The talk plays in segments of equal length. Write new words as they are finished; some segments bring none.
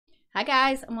Hi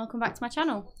guys, and welcome back to my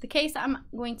channel. The case that I'm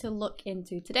going to look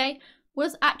into today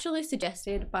was actually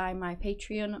suggested by my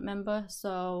Patreon member,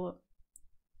 so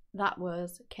that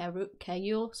was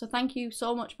Kayul. So thank you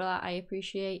so much for that. I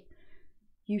appreciate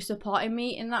you supporting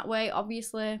me in that way.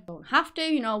 Obviously, you don't have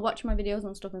to, watch my videos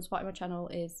and stuff and supporting my channel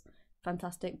is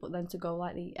fantastic, but then to go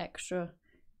like the extra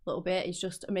little bit is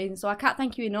just amazing. So I can't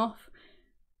thank you enough.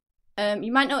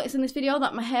 You might notice in this video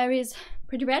that my hair is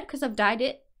pretty red because I've dyed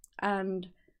it, and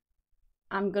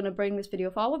I'm gonna bring this video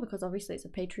forward because obviously it's a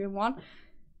Patreon one.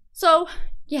 So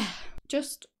yeah,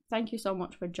 just thank you so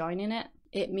much for joining it.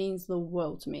 It means the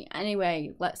world to me.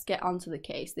 Anyway, let's get on to the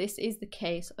case. This is the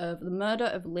case of the murder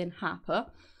of Lynne Harper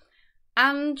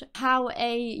and how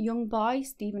a young boy,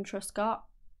 Steven Truscott,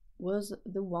 was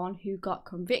the one who got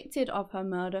convicted of her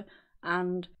murder.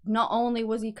 And not only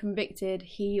was he convicted,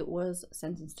 he was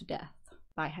sentenced to death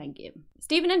by hanging.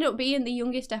 Steven ended up being the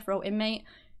youngest death row inmate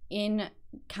in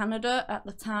Canada at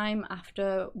the time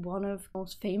after one of the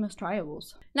most famous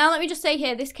trials. Now let me just say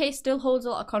here, this case still holds a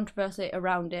lot of controversy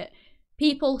around it.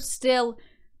 People still,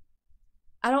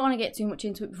 I don't want to get too much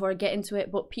into it before I get into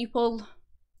it, but people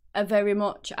are very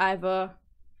much either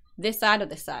this side or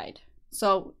this side.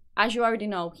 So as you already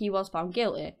know, he was found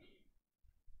guilty.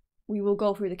 We will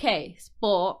go through the case,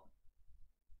 but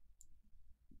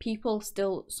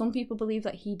some people believe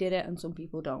that he did it and some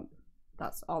people don't.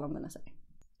 That's all I'm going to say.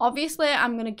 Obviously,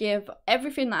 I'm going to give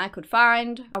everything that I could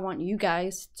find. I want you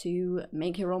guys to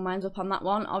make your own minds up on that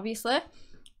one, obviously.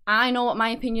 I know what my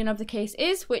opinion of the case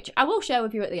is, which I will share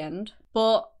with you at the end,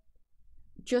 but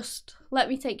just let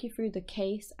me take you through the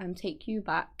case and take you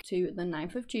back to the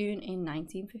 9th of June in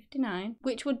 1959,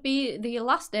 which would be the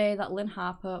last day that Lynne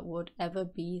Harper would ever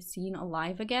be seen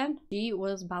alive again. She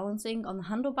was balancing on the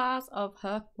handlebars of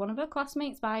one of her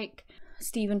classmates' bike,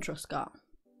 Steven Truscott.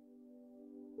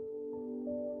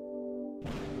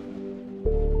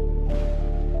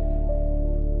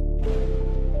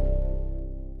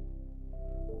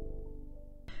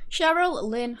 Cheryl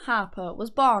Lynne Harper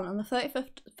was born on the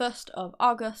 31st of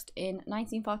August in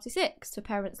 1946 to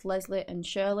parents Leslie and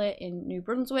Shirley in New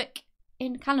Brunswick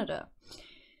in Canada.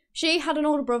 She had an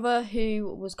older brother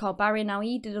who was called Barry. Now,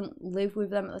 he didn't live with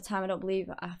them at the time, I don't believe.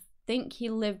 I think he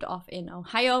lived off in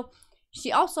Ohio.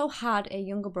 She also had a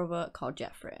younger brother called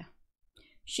Jeffrey.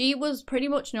 She was pretty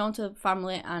much known to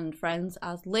family and friends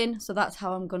as Lynn, so that's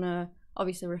how I'm gonna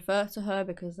obviously refer to her,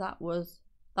 because that was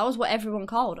what everyone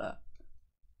called her.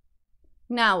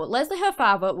 Now, Leslie, her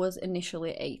father, was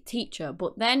initially a teacher,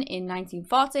 but then in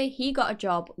 1940, he got a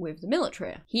job with the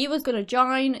military. He was going to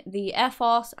join the Air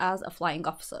Force as a flying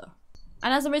officer.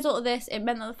 And as a result of this, it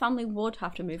meant that the family would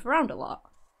have to move around a lot.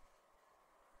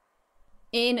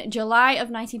 In July of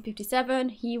 1957,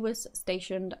 he was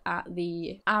stationed at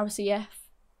the RCAF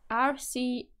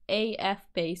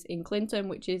base in Clinton,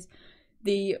 which is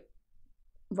the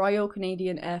Royal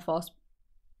Canadian Air Force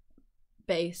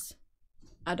base.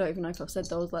 I don't even know if I've said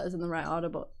those letters in the right order,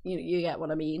 but you get what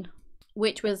I mean.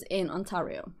 Which was in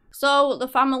Ontario. So the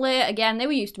family, again, they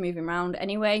were used to moving around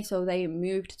anyway, so they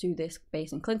moved to this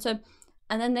base in Clinton.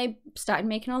 And then they started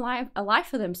making a life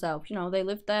for themselves. They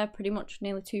lived there pretty much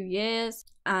nearly 2 years.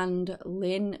 And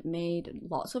Lynn made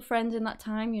lots of friends in that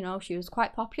time. She was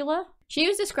quite popular. She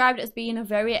was described as being a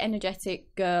very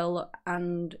energetic girl,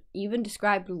 and even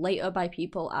described later by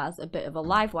people as a bit of a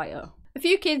live wire. A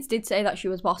few kids did say that she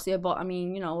was bossier, but I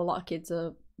mean, a lot of kids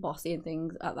are bossy and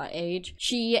things at that age.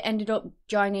 She ended up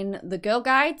joining the Girl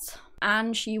Guides,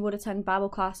 and she would attend Bible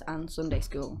class and Sunday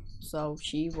school. So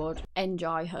she would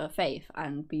enjoy her faith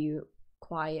and be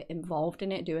quite involved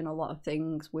in it, doing a lot of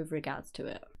things with regards to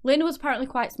it. Lynn was apparently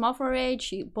quite small for her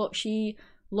age, but she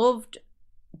loved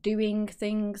doing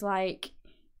things like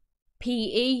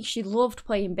PE. She loved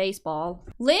playing baseball.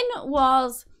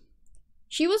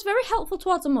 She was very helpful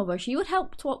towards her mother. She would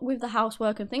help with the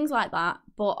housework and things like that,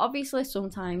 but obviously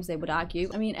sometimes they would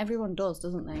argue. I mean, everyone does,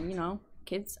 doesn't they?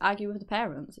 Kids argue with the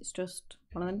parents. It's just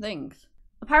one of them things.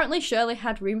 Apparently Shirley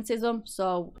had rheumatism,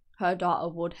 so her daughter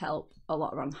would help a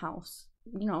lot around the house,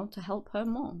 to help her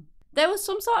mom. There was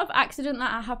some sort of accident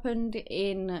that happened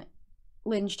in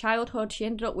Lynn's childhood. She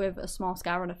ended up with a small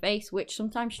scar on her face, which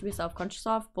sometimes she'd be self-conscious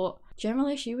of, but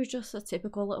generally she was just a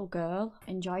typical little girl,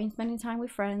 enjoying spending time with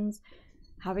friends,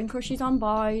 having crushes on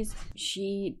boys.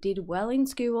 She did well in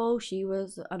school. She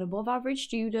was an above average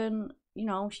student.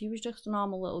 She was just a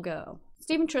normal little girl.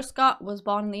 Steven Truscott was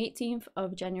born on the 18th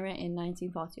of January in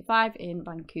 1945 in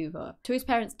Vancouver to his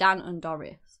parents Dan and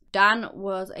Doris. Dan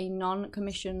was a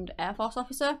non-commissioned Air Force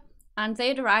officer, and they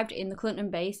had arrived in the Clinton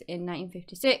base in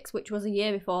 1956, which was a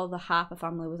year before the Harper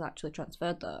family was actually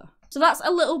transferred there. So that's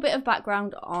a little bit of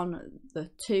background on the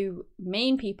two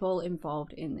main people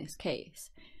involved in this case.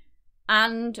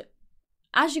 And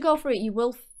as you go through it, you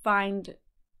will find,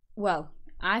 well,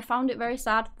 I found it very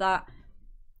sad that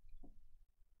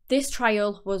this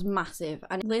trial was massive,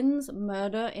 and Lynne's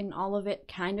murder in all of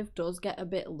it kind of does get a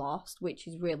bit lost, which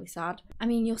is really sad. I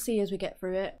mean, you'll see as we get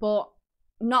through it, but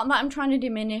not that I'm trying to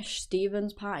diminish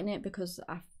Steven's part in it, because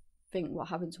I think what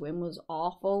happened to him was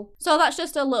awful. So that's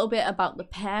just a little bit about the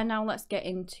pair. Now let's get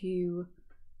into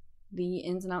the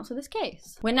ins and outs of this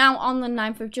case. We're now on the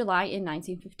 9th of July in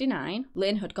 1959.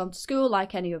 Lynne had gone to school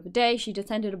like any other day. She'd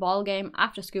attended a ball game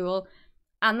after school,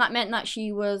 and that meant that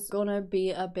she was gonna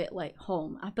be a bit late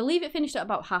home. I believe it finished at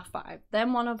about 5:30.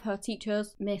 Then one of her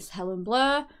teachers, Miss Helen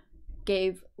Blur,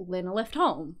 gave Lynne a lift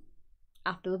home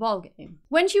after the ball game.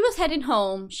 When she was heading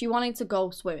home, she wanted to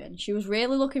go swimming. She was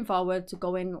really looking forward to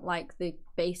going like the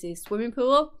base's swimming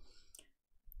pool.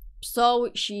 So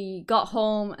she got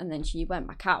home and then she went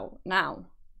back out. Now,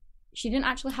 she didn't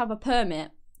actually have a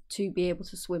permit to be able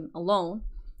to swim alone,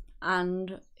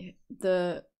 and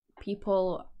the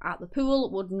people at the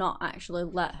pool would not actually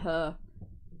let her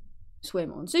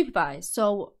swim unsupervised.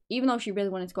 So even though she really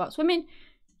wanted to go out swimming,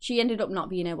 she ended up not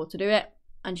being able to do it,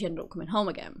 and she ended up coming home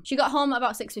again. She got home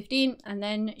about 6:15, and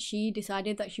then she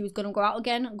decided that she was going to go out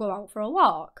again and go out for a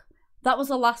walk. That was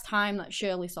the last time that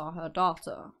Shirley saw her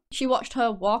daughter. She watched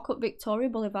her walk up Victoria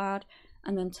Boulevard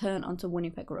and then turn onto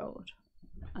Winnipeg Road,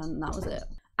 and that was it.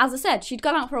 As I said, she'd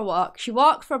gone out for a walk. She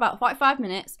walked for about 45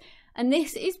 minutes, and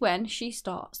this is when she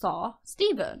saw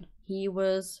Steven. He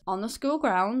was on the school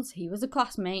grounds. He was a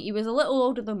classmate. He was a little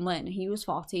older than Lynne. He was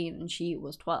 14 and she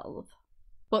was 12.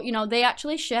 But, you know, they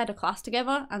actually shared a class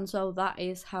together, and so that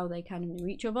is how they kind of knew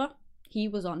each other. He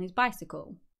was on his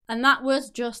bicycle. And that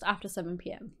was just after 7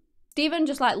 p.m. Steven,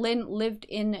 just like Lynne, lived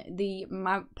in the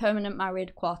permanent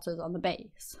married quarters on the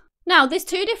base. Now, there's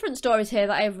two different stories here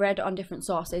that I've read on different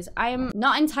sources. I am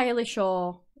not entirely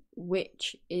sure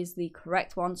which is the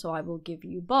correct one, so I will give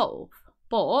you both.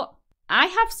 But I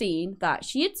have seen that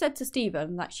she had said to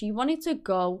Steven that she wanted to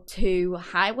go to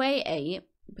Highway 8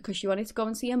 because she wanted to go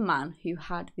and see a man who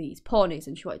had these ponies,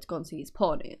 and she wanted to go and see his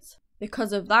ponies.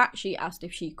 Because of that, she asked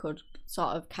if she could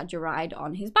sort of catch a ride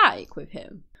on his bike with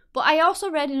him. But I also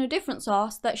read in a different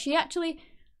source that she actually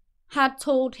had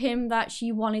told him that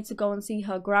she wanted to go and see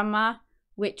her grandma,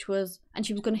 and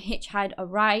she was going to hitchhike a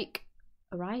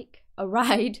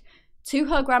ride to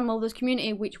her grandmother's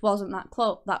community, which wasn't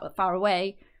that far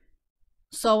away.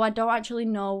 So I don't actually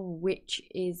know which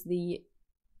is the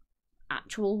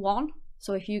actual one.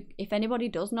 So if anybody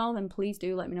does know, then please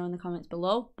do let me know in the comments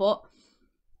below. But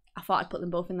I thought I'd put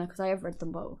them both in there because I have read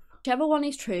them both. Whichever one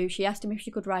is true, she asked him if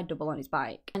she could ride double on his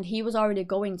bike. And he was already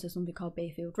going to something called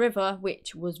Bayfield River,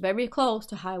 which was very close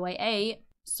to Highway 8.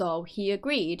 So he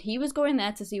agreed. He was going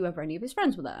there to see whether any of his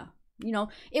friends were there. You know,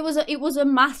 it was a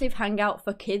massive hangout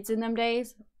for kids in them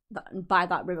days by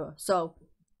that river. So,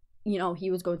 you know, he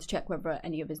was going to check whether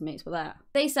any of his mates were there.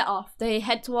 They set off. They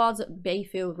head towards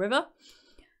Bayfield River.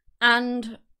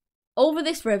 And over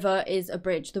this river is a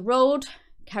bridge. The road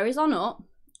carries on up.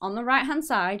 On the right-hand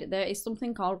side, there is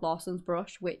something called Lawson's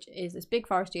Brush, which is this big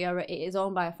foresty area. It is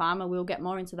owned by a farmer. We'll get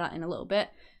more into that in a little bit.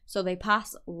 So they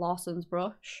pass Lawson's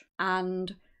Brush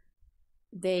and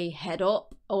they head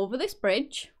up over this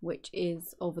bridge, which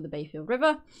is over the Bayfield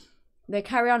River. They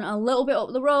carry on a little bit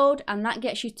up the road, and that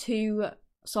gets you to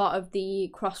sort of the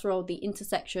crossroad, the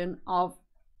intersection of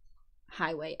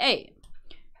Highway 8.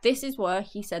 This is where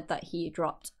he said that he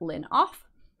dropped Lynne off.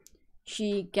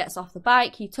 She gets off the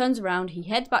bike, he turns around, he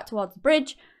heads back towards the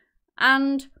bridge,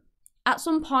 and at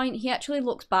some point he actually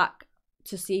looks back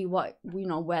to see where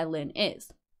Lynne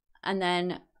is. And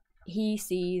then he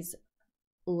sees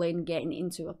Lynne getting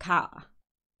into a car.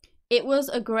 It was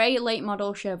a grey late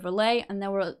model Chevrolet, and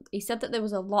he said that there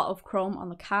was a lot of chrome on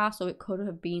the car, so it could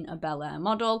have been a Bel Air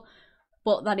model,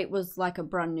 but that it was like a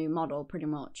brand new model pretty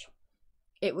much.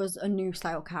 It was a new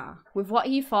style car with what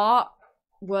he thought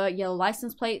were yellow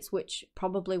license plates, which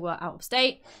probably were out of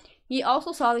state. He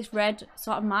also saw this red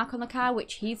sort of mark on the car,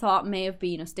 which he thought may have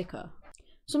been a sticker.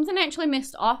 Something actually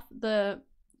missed off the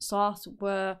source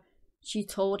where she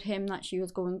told him that she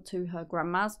was going to her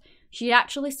grandma's. She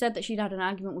actually said that she'd had an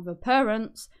argument with her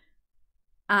parents,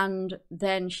 and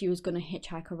then she was going to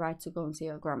hitchhike a ride to go and see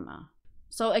her grandma.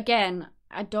 So again,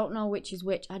 I don't know which is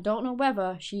which. I don't know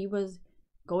whether she was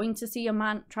going to see a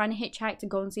man, trying to hitchhike to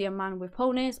go and see a man with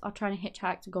ponies, or trying to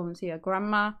hitchhike to go and see her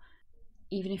grandma.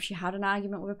 Even if she had an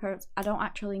argument with her parents, I don't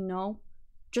actually know,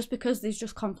 just because there's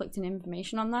just conflicting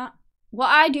information on that. What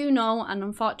I do know, and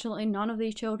unfortunately none of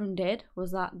these children did,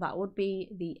 was that that would be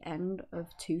the end of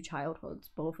two childhoods,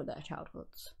 both of their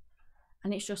childhoods.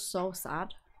 And it's just so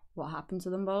sad what happened to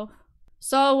them both.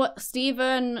 So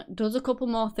Steven does a couple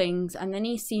more things, and then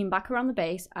he's seen back around the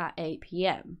base at 8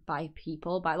 p.m. by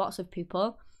lots of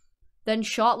people. Then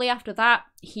shortly after that,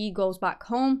 he goes back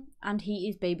home and he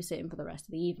is babysitting for the rest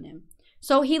of the evening.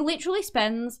 So he literally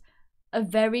spends a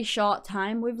very short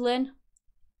time with Lynne,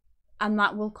 and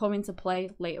that will come into play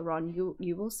later on.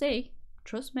 You will see.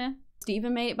 Trust me.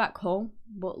 Steven made it back home,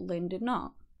 but Lynne did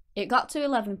not. It got to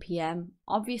 11 p.m.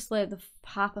 Obviously, the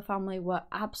Harper family were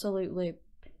absolutely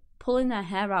pulling their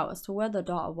hair out as to where their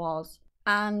daughter was,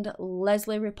 and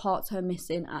Leslie reports her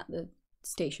missing at the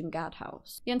station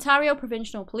guardhouse. The Ontario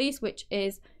Provincial Police, which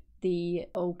is the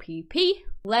OPP,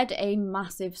 led a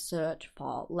massive search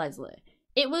for Leslie.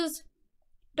 It was,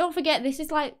 don't forget, this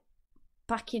is like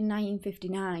back in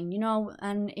 1959, you know,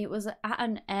 and it was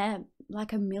at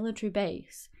like a military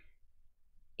base.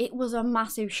 It was a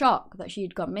massive shock that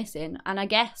she'd gone missing, and I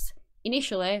guess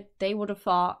initially they would have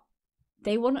thought,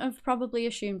 they wouldn't have probably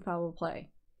assumed foul play,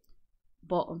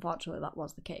 but unfortunately that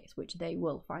was the case, which they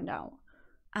will find out.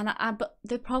 And but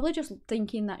they're probably just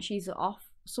thinking that she's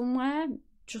off somewhere,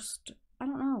 just, I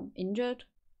don't know, injured,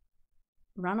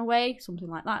 ran away, something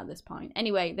like that at this point.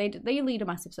 Anyway, they lead a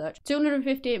massive search.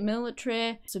 250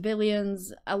 military,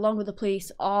 civilians, along with the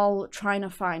police, all trying to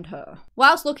find her.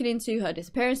 Whilst looking into her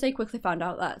disappearance, they quickly found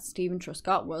out that Steven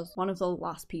Truscott was one of the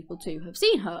last people to have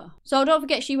seen her. So don't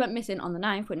forget, she went missing on the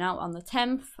 9th. We're now on the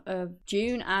 10th of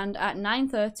June, and at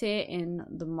 9:30 in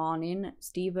the morning,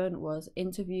 Steven was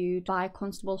interviewed by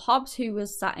Constable Hobbs, who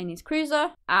was sat in his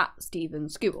cruiser at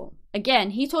Steven's school.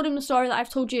 Again, he told him the story that I've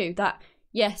told you, that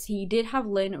yes, he did have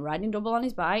Lynne riding double on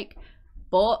his bike,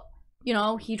 but, you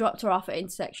know, he dropped her off at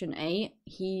intersection 8.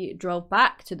 He drove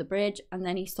back to the bridge, and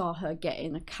then he saw her get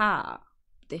in a car,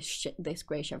 this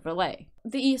grey Chevrolet.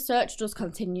 The search does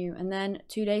continue, and then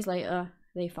 2 days later,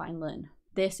 they find Lynne.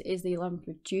 This is the 11th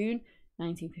of June,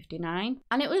 1959,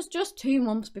 and it was just 2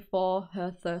 months before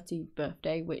her 30th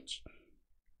birthday, which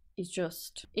is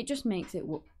just, it just makes it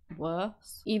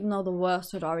worse, even though the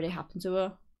worst had already happened to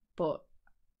her. But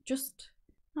just,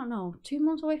 I don't know, 2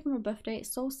 months away from her birthday,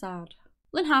 it's so sad.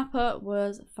 Lynne Harper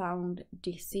was found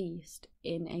deceased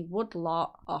in a wood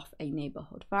lot off a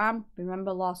neighbourhood farm.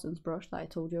 Remember Lawson's Brush that I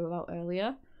told you about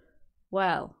earlier?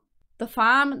 Well, the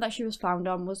farm that she was found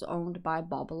on was owned by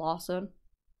Bob Lawson,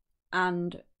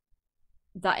 and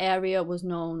that area was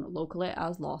known locally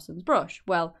as Lawson's Brush.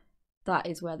 Well, that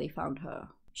is where they found her.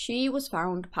 She was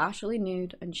found partially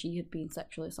nude, and she had been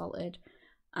sexually assaulted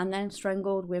and then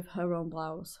strangled with her own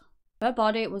blouse. Her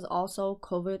body was also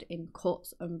covered in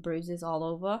cuts and bruises all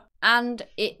over, and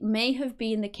it may have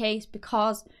been the case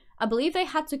because I believe they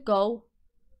had to go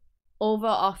over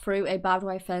or through a barbed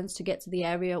wire fence to get to the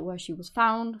area where she was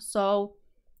found. So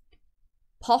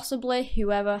possibly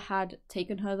whoever had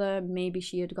taken her there, maybe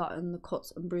she had gotten the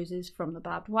cuts and bruises from the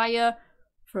barbed wire,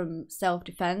 from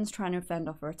self-defense, trying to fend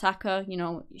off her attacker. You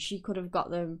know, she could have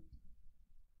got them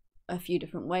a few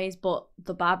different ways, but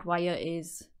the barbed wire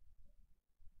is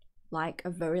like a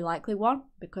very likely one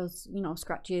because, you know,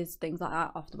 scratches, things like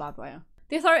that off the barbed wire.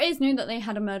 The authorities knew that they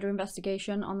had a murder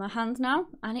investigation on their hands now,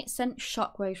 and it sent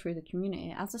shockwaves through the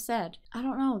community. As I said, I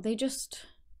don't know,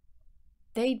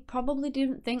 they probably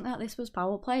didn't think that this was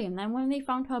foul play, and then when they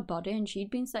found her body and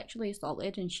she'd been sexually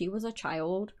assaulted and she was a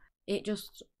child, it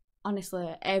just,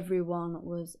 honestly, everyone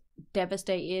was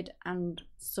devastated and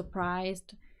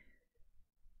surprised.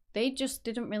 They just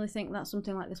didn't really think that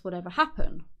something like this would ever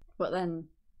happen, but then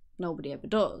nobody ever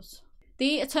does.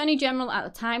 The Attorney General at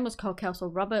the time was called Kelsey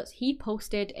Roberts. He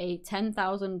posted a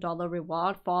 $10,000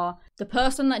 reward for the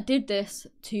person that did this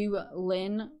to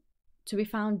Lynne to be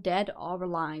found dead or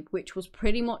alive, which was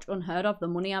pretty much unheard of. The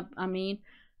money, I mean,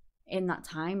 in that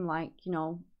time, like, you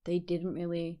know, they didn't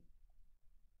really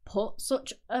put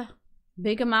such a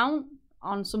big amount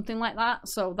on something like that.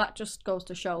 So that just goes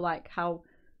to show, like, how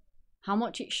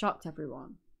much it shocked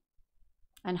everyone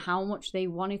and how much they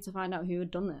wanted to find out who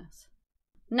had done this.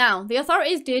 Now, the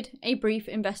authorities did a brief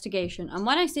investigation, and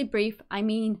when I say brief, I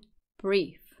mean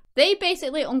brief. They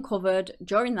basically uncovered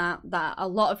during that a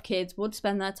lot of kids would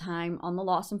spend their time on the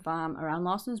Lawson farm around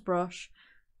Lawson's Brush.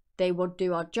 They would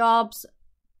do odd jobs,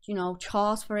 you know,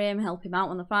 chores for him, help him out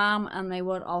on the farm, and they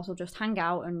would also just hang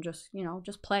out and just, you know,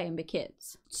 just play and be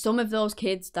kids. Some of those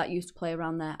kids that used to play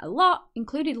around there a lot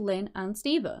included Lynne and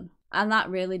Steven. And that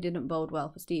really didn't bode well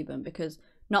for Steven, because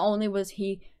not only was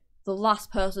he the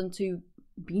last person to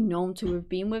be known to have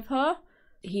been with her,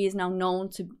 he is now known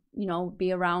to, you know,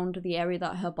 be around the area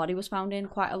that her body was found in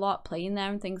quite a lot, playing there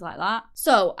and things like that.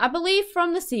 So I believe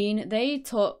from the scene, they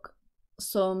took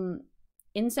some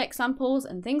insect samples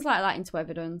and things like that into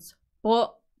evidence,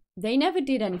 but they never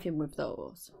did anything with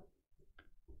those.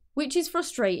 Which is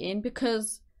frustrating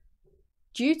because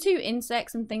due to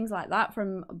insects and things like that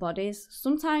from bodies,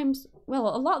 sometimes,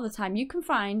 well, a lot of the time you can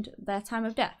find their time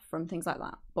of death from things like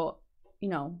that. But, you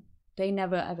know, they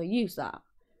never ever used that.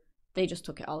 They just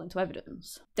took it all into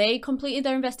evidence. They completed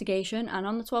their investigation, and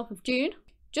on the 12th of June,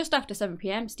 just after 7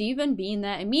 PM, Steven, being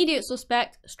their immediate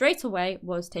suspect, straight away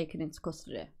was taken into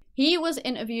custody. He was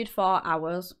interviewed for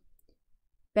hours.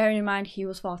 Bearing in mind he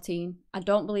was 14, I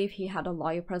don't believe he had a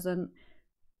lawyer present.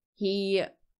 He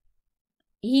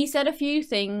said a few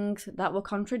things that were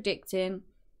contradicting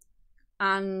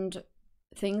and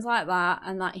things like that,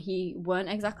 and that he weren't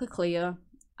exactly clear,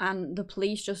 and the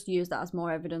police just used that as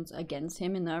more evidence against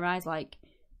him in their eyes, like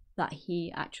that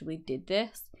he actually did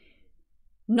this.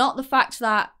 Not the fact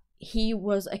that he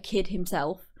was a kid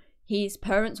himself. His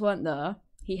parents weren't there.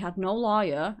 He had no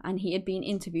lawyer, and he had been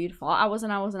interviewed for hours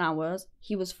and hours and hours.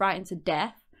 He was frightened to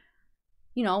death.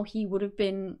 You know, he would have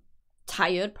been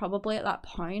tired probably at that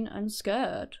point and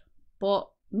scared. But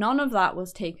none of that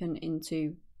was taken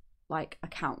into, like,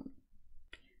 account.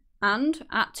 And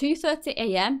at 2:30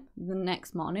 AM the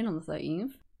next morning on the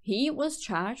 13th, he was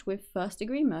charged with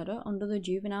first-degree murder under the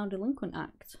Juvenile Delinquent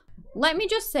Act. Let me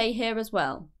just say here as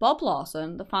well, Bob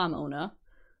Lawson, the farm owner,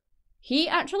 he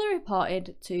actually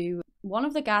reported to one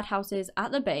of the guardhouses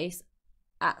at the base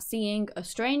at seeing a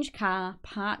strange car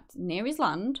parked near his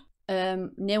land,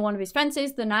 near one of his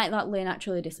fences, the night that Lynne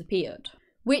actually disappeared.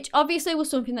 Which obviously was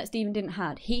something that Steven didn't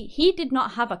have. He did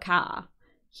not have a car.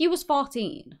 He was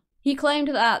 14. He claimed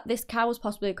that this car was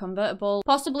possibly a convertible,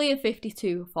 possibly a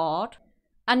 52 Ford.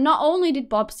 And not only did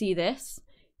Bob see this,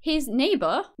 his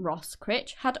neighbour, Ross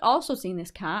Critch, had also seen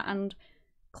this car and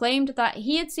claimed that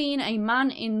he had seen a man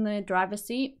in the driver's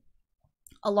seat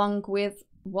along with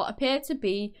what appeared to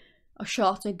be a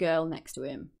shorter girl next to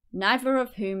him, neither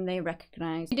of whom they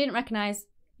recognised. He didn't recognise,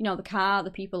 you know, the car, the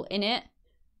people in it.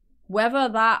 Whether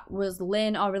that was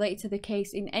Lynne or related to the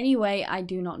case in any way, I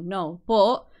do not know.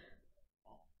 But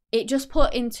it just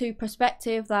put into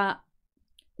perspective that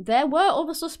there were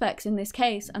other suspects in this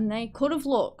case, and they could have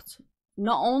looked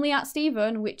not only at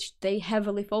Steven, which they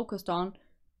heavily focused on,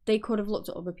 they could have looked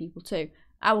at other people too.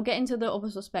 I will get into the other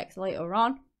suspects later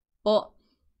on, but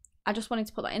I just wanted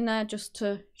to put that in there just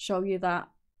to show you that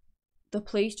the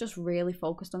police just really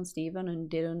focused on Steven and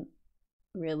didn't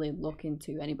really look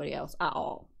into anybody else at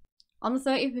all. On the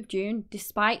 30th of June,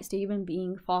 despite Steven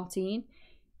being 14,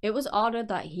 it was ordered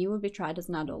that he would be tried as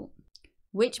an adult,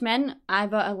 which meant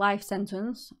either a life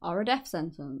sentence or a death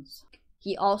sentence.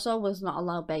 He also was not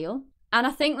allowed bail, and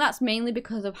I think that's mainly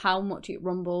because of how much it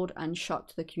rumbled and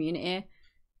shocked the community,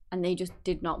 and they just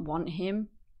did not want him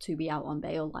to be out on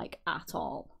bail, like, at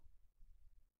all.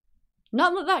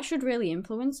 Not that that should really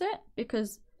influence it,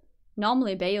 because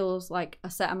normally bail's like a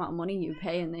set amount of money you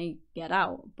pay and they get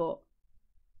out, but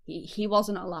he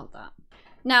wasn't allowed that.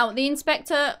 Now, the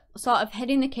inspector sort of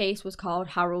heading the case was called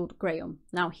Harold Graham.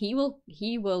 Now, he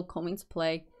will come into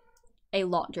play a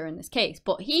lot during this case,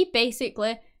 but he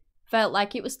basically felt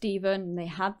like it was Steven, and they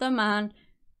had the man,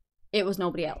 it was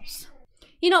nobody else.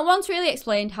 He not once really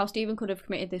explained how Steven could have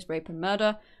committed this rape and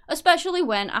murder, especially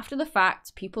when, after the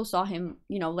fact, people saw him,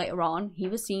 you know, later on. He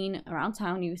was seen around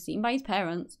town, he was seen by his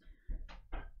parents,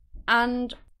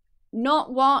 and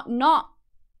not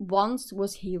once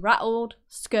was he rattled,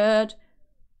 scared,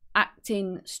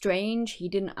 acting strange.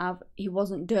 He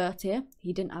wasn't dirty,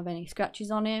 he didn't have any scratches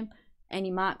on him,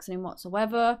 any marks on him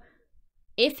whatsoever.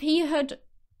 If he had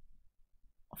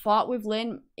fought with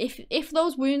Lynne, if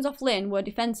those wounds off Lynne were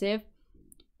defensive,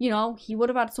 you know, he would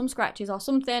have had some scratches or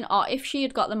something, or if she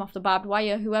had got them off the barbed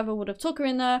wire, whoever would have took her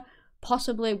in there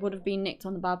possibly would have been nicked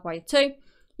on the barbed wire too.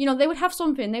 You know, they would have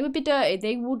something, they would be dirty,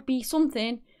 they would be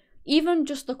something, even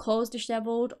just the clothes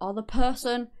disheveled, or the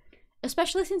person,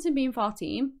 especially since him being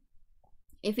 14,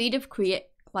 if he'd have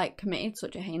committed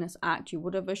such a heinous act, you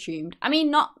would have assumed, I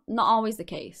mean, not always the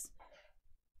case,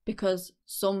 because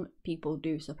some people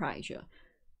do surprise you.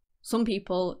 Some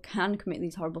people can commit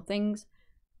these horrible things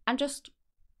and just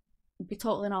be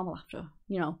totally normal after,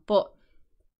 you know, but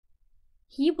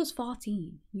he was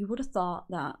 14. You would have thought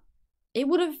that it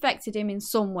would have affected him in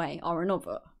some way or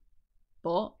another,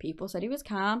 but people said he was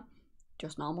calm,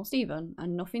 just normal Steven,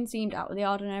 and nothing seemed out of the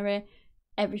ordinary.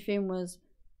 Everything was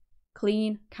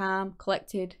clean, calm,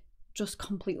 collected, just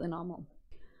completely normal.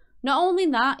 Not only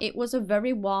that, it was a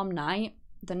very warm night,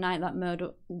 the night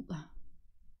that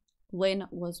Lynne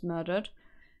was murdered.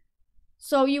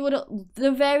 So you would, at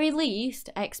the very least,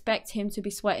 expect him to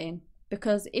be sweating,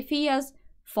 because if he has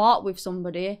fought with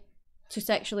somebody to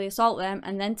sexually assault them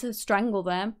and then to strangle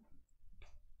them,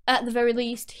 at the very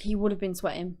least, he would have been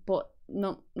sweating. But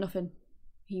No, nothing.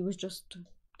 He was just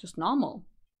normal.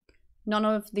 None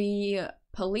of the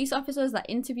police officers that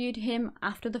interviewed him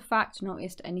after the fact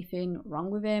noticed anything wrong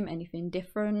with him, anything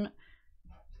different,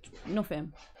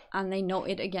 nothing. And they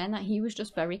noted again that he was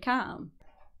just very calm.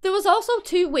 There was also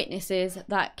 2 witnesses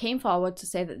that came forward to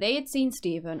say that they had seen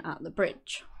Steven at the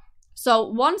bridge. So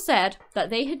one said that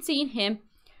they had seen him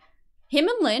and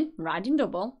Lynne riding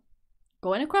double,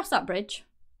 going across that bridge,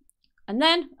 and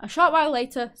then a short while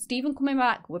later, Steven coming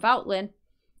back without Lynne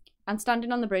and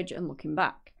standing on the bridge and looking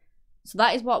back. So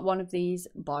that is what one of these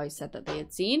boys said that they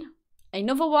had seen.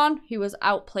 Another one, who was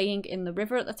out playing in the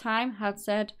river at the time, had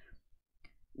said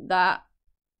that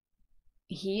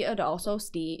he had also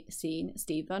seen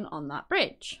Steven on that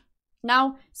bridge.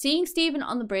 Now, seeing Steven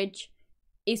on the bridge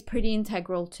is pretty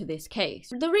integral to this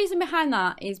case. The reason behind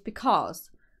that is because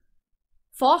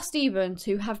for Steven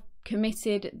to have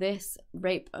committed this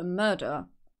rape and murder,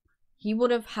 he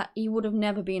would have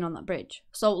never been on that bridge.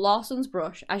 So Lawson's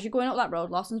Brush, as you're going up that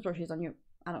road, Lawson's Brush is on your,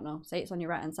 I don't know, say it's on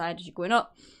your right hand side as you're going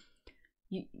up.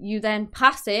 You then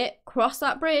pass it, cross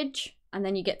that bridge, and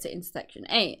then you get to intersection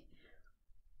 8.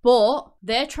 But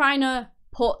they're trying to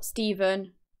put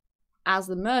Steven as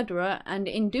the murderer, and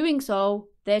in doing so,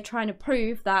 they're trying to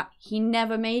prove that he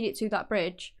never made it to that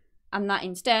bridge, and that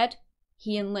instead,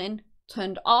 he and Lynne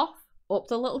turned off up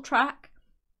the little track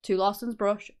to Lawson's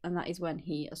Brush, and that is when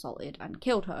he assaulted and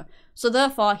killed her. So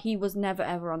therefore, he was never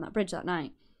ever on that bridge that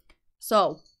night.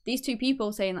 So these 2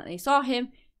 people saying that they saw him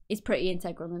is pretty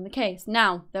integral in the case.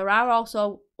 Now, there are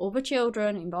also other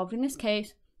children involved in this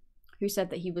case who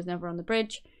said that he was never on the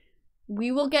bridge.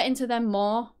 We will get into them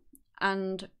more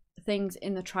and things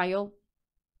in the trial,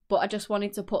 but I just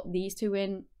wanted to put these 2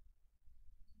 in,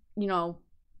 you know,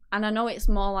 and I know it's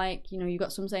more like, you know, you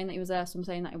got some saying that he was there, some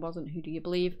saying that he wasn't. Who do you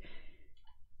believe?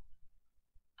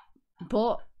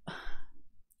 But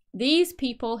these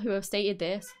people who have stated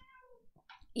this,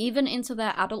 even into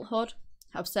their adulthood,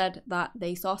 have said that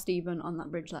they saw Steven on that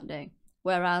bridge that day.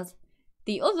 Whereas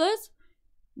the others,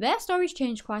 their stories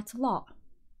changed quite a lot.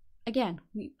 Again,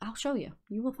 I'll show you.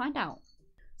 You will find out.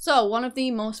 So, one of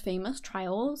the most famous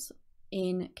trials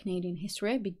in Canadian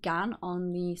history began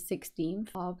on the 16th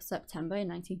of September in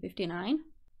 1959,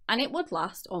 and it would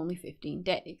last only 15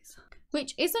 days.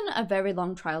 Which isn't a very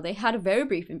long trial. They had a very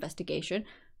brief investigation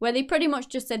where they pretty much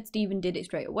just said Steven did it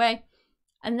straight away.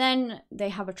 And then they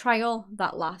have a trial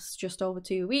that lasts just over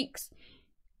 2 weeks.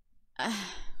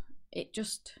 It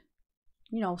just,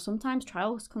 you know, sometimes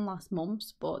trials can last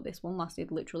months, but this one lasted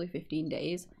literally 15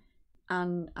 days.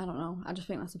 And I don't know, I just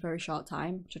think that's a very short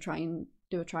time to try and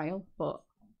do a trial, but,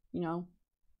 you know,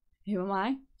 who am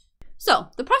I? So,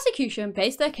 the prosecution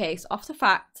based their case off the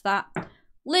fact that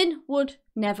Lynne would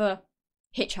never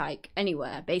hitchhike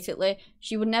anywhere. Basically,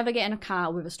 she would never get in a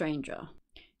car with a stranger.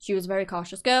 She was a very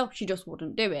cautious girl, she just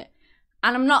wouldn't do it.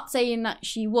 And I'm not saying that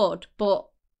she would, but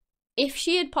if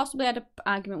she had possibly had an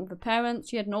argument with her parents,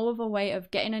 she had no other way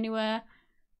of getting anywhere.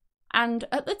 And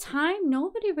at the time,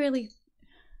 nobody really,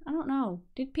 I don't know,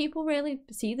 did people really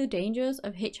see the dangers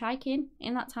of hitchhiking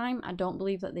in that time? I don't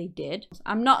believe that they did.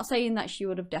 I'm not saying that she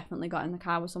would have definitely got in the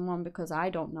car with someone because I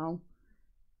don't know.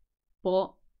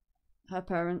 But her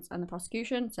parents and the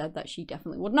prosecution said that she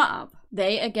definitely would not have.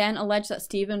 They again alleged that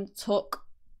Steven took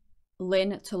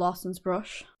Lynne to Lawson's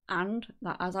Brush and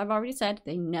that, as I've already said,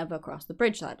 they never crossed the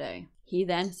bridge that day. He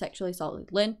then sexually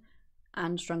assaulted Lynne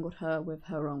and strangled her with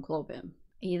her own clothing.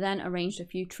 He then arranged a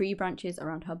few tree branches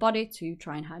around her body to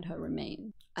try and hide her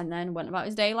remains, and then went about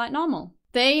his day like normal.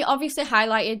 They obviously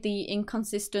highlighted the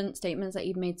inconsistent statements that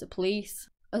he'd made to police,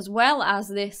 as well as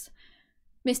this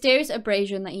mysterious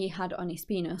abrasion that he had on his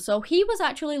penis. So he was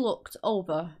actually looked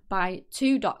over by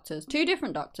 2 doctors, 2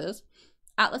 different doctors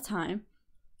at the time,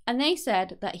 and they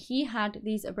said that he had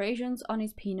these abrasions on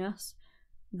his penis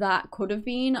that could have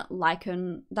been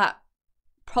likened, that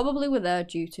probably were there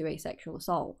due to a sexual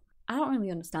assault. I don't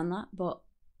really understand that, but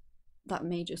that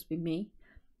may just be me.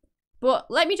 But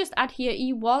let me just add here,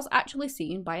 he was actually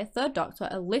seen by a 3rd doctor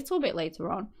a little bit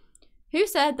later on, who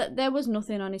said that there was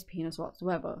nothing on his penis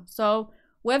whatsoever. So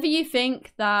whether you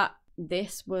think that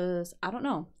this was, I don't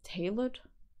know, tailored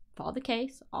for the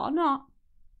case or not,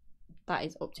 that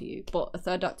is up to you. But a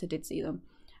 3rd doctor did see them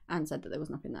and said that there was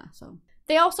nothing there. So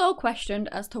they also questioned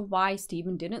as to why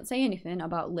Steven didn't say anything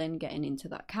about Lynne getting into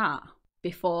that car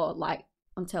before,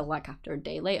 until after a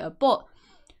day later. But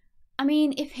I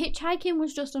mean, if hitchhiking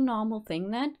was just a normal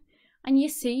thing then, and you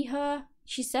see her,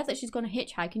 she said that she's going to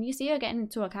hitchhike, and you see her getting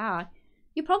into a car,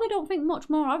 you probably don't think much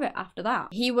more of it after that.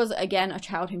 He was, again, a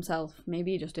child himself.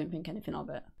 Maybe he just didn't think anything of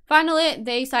it. Finally,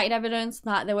 they cited evidence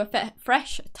that there were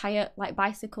fresh tyre, like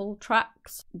bicycle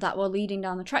tracks that were leading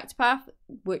down the tractor path,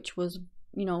 which was,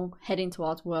 you know, heading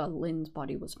towards where Lynne's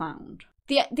body was found.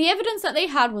 The evidence that they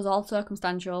had was all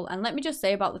circumstantial, and let me just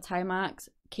say about the tyre marks,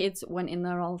 kids went in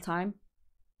there all the time.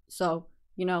 So,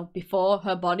 you know, before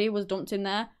her body was dumped in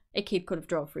there, a kid could have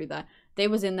drove through there. They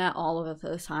was in there all of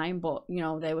the time, but, you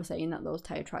know, they were saying that those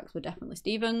tyre tracks were definitely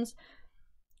Steven's.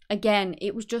 Again,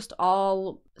 it was just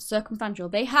all circumstantial.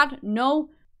 They had no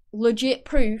legit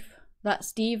proof that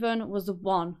Steven was the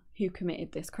one who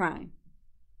committed this crime.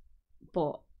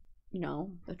 But, you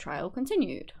know, the trial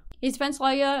continued. His defense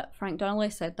lawyer, Frank Donnelly,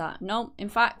 said that no, in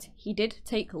fact, he did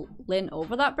take Lynne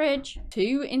over that bridge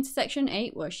to intersection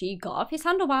 8 where she got off his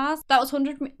handlebars. That was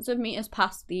hundreds of meters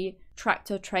past the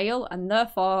tractor trail, and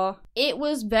therefore it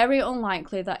was very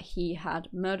unlikely that he had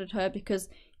murdered her, because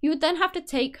you would then have to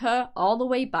take her all the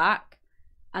way back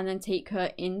and then take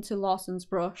her into Lawson's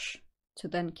brush to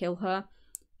then kill her.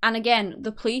 And again,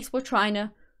 the police were trying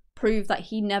to prove that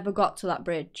he never got to that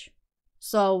bridge.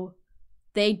 So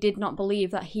they did not believe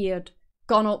that he had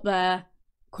gone up there,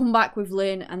 come back with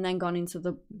Lynne, and then gone into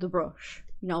the brush.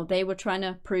 You know, they were trying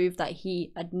to prove that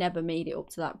he had never made it up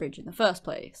to that bridge in the first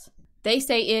place. They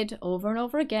stated over and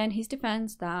over again, his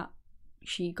defense, that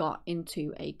she got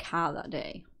into a car that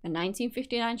day. A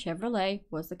 1959 Chevrolet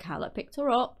was the car that picked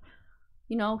her up.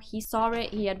 You know, he saw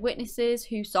it. He had witnesses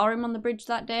who saw him on the bridge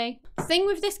that day. The thing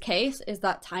with this case is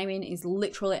that timing is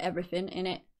literally everything in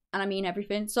it. And I mean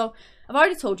everything. So I've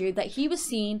already told you that he was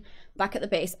seen back at the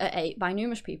base at 8 by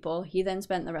numerous people. He then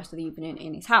spent the rest of the evening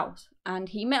in his house. And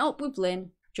he met up with Lynne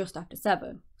just after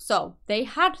 7. So they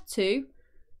had to,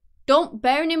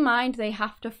 bearing in mind they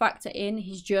have to factor in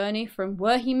his journey from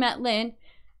where he met Lynne,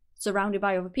 surrounded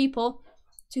by other people,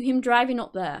 to him driving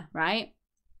up there, right?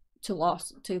 To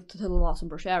the Lawson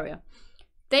Brush area.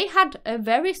 They had a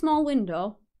very small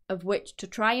window of which to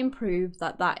try and prove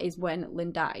that that is when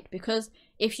Lynne died. Because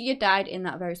if she had died in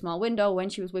that very small window when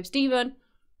she was with Steven,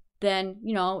 then,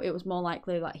 you know, it was more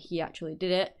likely that he actually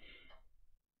did it.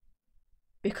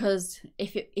 Because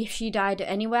if she died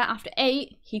anywhere after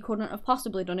 8, he couldn't have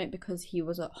possibly done it because he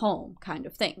was at home, kind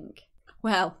of thing.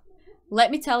 Well,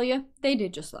 let me tell you, they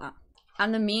did just that.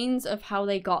 And the means of how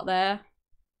they got there,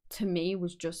 to me,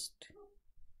 was just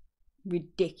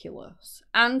ridiculous.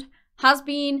 And has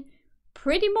been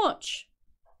pretty much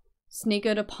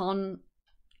sniggered upon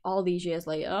all these years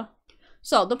later.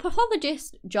 So the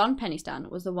pathologist, John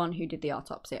Penniston, was the one who did the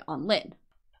autopsy on Lynne.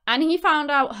 And he found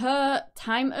out her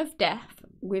time of death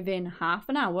within half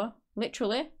an hour,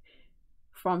 literally,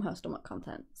 from her stomach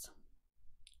contents.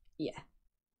 Yeah,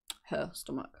 her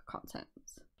stomach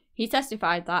contents. He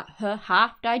testified that her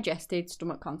half-digested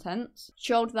stomach contents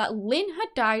showed that Lynne had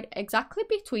died exactly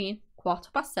between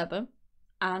 7:15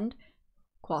 and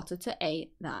 7:45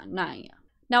 that night.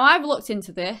 Now, I've looked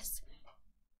into this,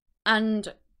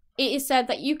 and it is said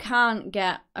that you can't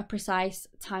get a precise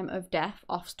time of death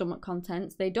off stomach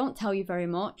contents. They don't tell you very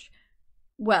much.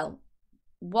 Well,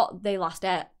 what they last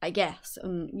ate, I guess,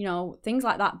 and, you know, things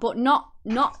like that, but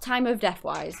not time of death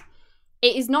wise.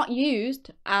 It is not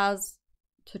used as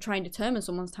to try and determine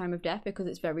someone's time of death because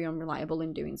it's very unreliable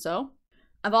in doing so.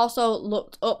 I've also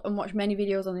looked up and watched many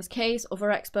videos on this case. Other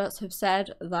experts have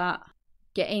said that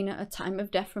getting a time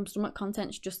of death from stomach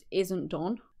contents just isn't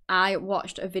done. I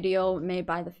watched a video made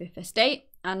by the Fifth Estate,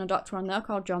 and a doctor on there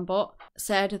called John Butt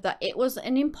said that it was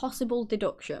an impossible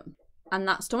deduction and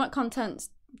that stomach contents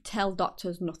tell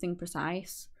doctors nothing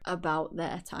precise about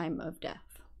their time of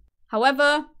death.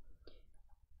 However,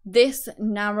 this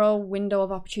narrow window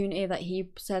of opportunity that he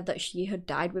said that she had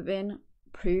died within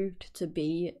proved to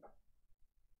be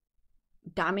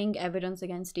damning evidence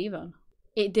against Steven.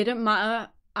 It didn't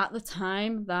matter at the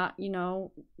time that, you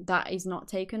know, that is not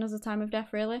taken as a time of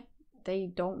death, really. They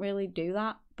don't really do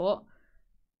that, but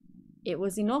it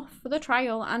was enough for the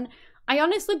trial. And I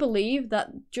honestly believe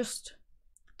that just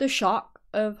the shock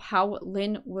of how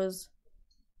Lynne was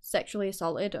sexually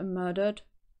assaulted and murdered,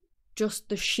 just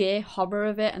the sheer horror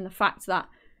of it, and the fact that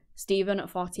Steven at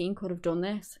 14 could have done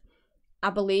this, I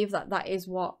believe that that is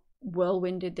what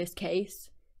whirlwinded this case,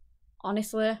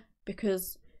 honestly,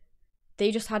 because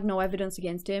they just had no evidence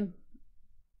against him.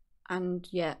 And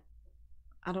yet,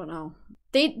 I don't know.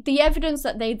 The evidence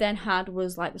that they then had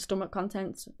was like the stomach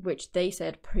contents, which they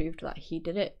said proved that he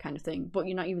did it, kind of thing. But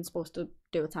you're not even supposed to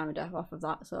do a time of death off of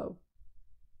that, so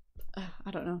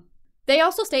I don't know. They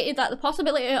also stated that the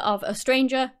possibility of a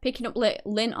stranger picking up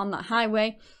Lynne on that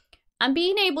highway and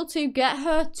being able to get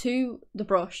her to the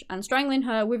brush and strangling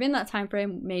her within that time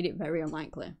frame made it very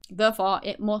unlikely. Therefore,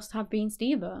 it must have been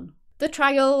Steven. The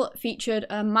trial featured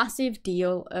a massive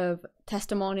deal of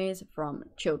testimonies from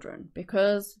children,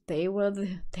 because they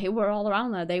were all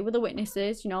around there. They were the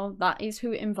witnesses, you know, that is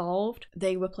who it involved.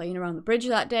 They were playing around the bridge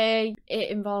that day. It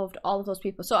involved all of those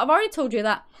people. So I've already told you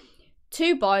that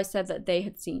 2 boys said that they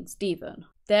had seen Steven.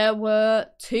 There were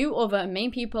 2 other main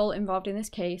people involved in this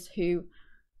case who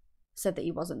said that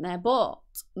he wasn't there, but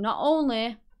not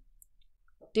only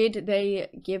did they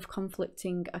give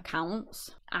conflicting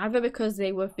accounts, either because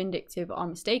they were vindictive or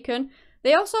mistaken,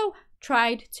 they also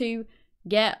tried to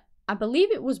get, I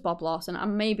believe it was Bob Lawson, I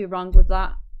may be wrong with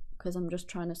that because I'm just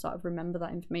trying to sort of remember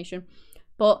that information,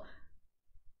 but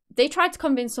they tried to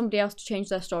convince somebody else to change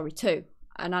their story too,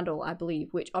 an adult I believe,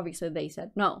 which obviously they said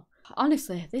no.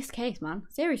 Honestly, this case, man,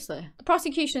 seriously. The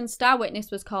prosecution's star witness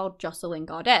was called Jocelyn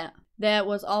Gaudette. There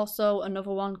was also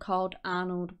another one called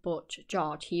Arnold Butch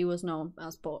George. He was known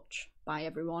as Butch by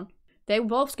everyone. They were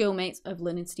both schoolmates of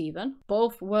Lynne and Steven.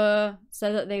 Both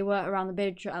said that they were around the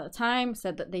bridge at the time,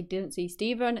 said that they didn't see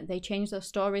Steven. They changed their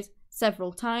stories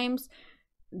several times.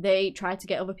 They tried to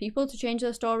get other people to change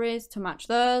their stories to match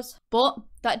theirs, but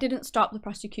that didn't stop the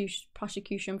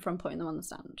prosecution from putting them on the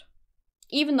stand.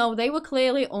 Even though they were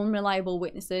clearly unreliable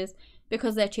witnesses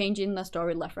because they're changing their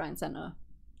story left, right and centre.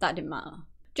 That didn't matter.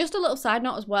 Just a little side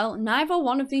note as well, neither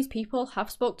one of these people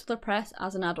have spoke to the press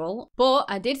as an adult, but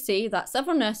I did see that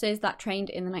several nurses that trained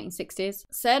in the 1960s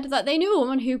said that they knew a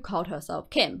woman who called herself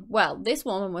Kim. Well, this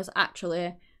woman was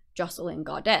actually Jocelyn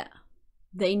Gaudette.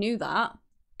 They knew that,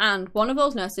 and one of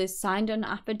those nurses signed an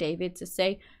affidavit to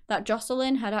say that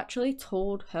Jocelyn had actually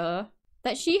told her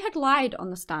that she had lied on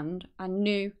the stand and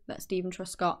knew that Steven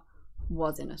Truscott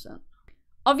was innocent.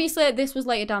 Obviously, this was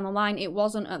later down the line, it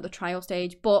wasn't at the trial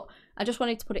stage, but I just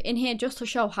wanted to put it in here just to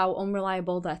show how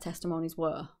unreliable their testimonies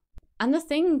were. And the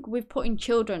thing with putting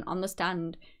children on the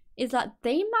stand is that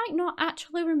they might not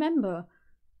actually remember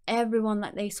everyone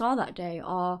that they saw that day,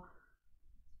 or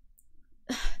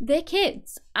they're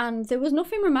kids, and there was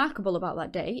nothing remarkable about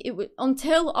that day. It was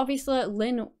until obviously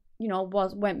Lynne, you know,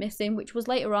 went missing, which was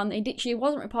later on. She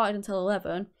wasn't reported until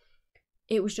 11.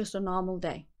 It was just a normal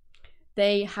day.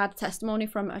 They had testimony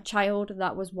from a child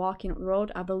that was walking up the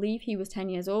road. I believe he was 10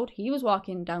 years old. He was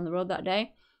walking down the road that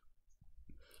day.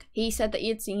 He said that he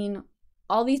had seen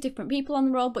all these different people on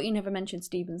the road, but he never mentioned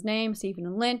Steven's name, Steven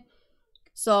and Lynne.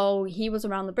 So he was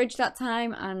around the bridge that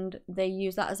time, and they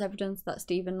used that as evidence that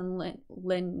Steven and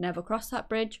Lynne never crossed that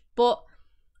bridge. But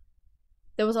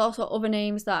there was also other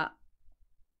names that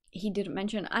he didn't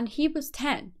mention, and he was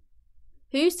 10.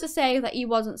 Who's to say that he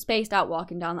wasn't spaced out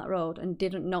walking down that road and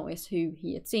didn't notice who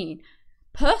he had seen?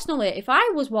 Personally, if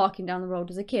I was walking down the road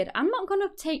as a kid, I'm not going to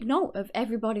take note of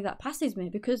everybody that passes me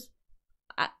because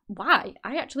why?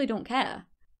 I actually don't care.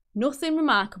 Nothing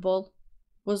remarkable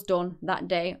was done that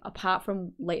day apart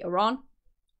from later on.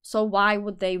 So why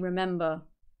would they remember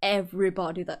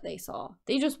everybody that they saw?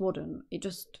 They just wouldn't. It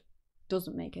just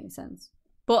doesn't make any sense.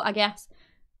 But I guess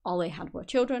all they had were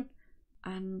children.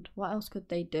 And what else could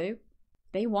they do?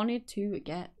 They wanted to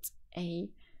get a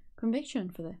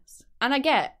conviction for this. And I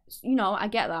get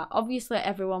that. Obviously,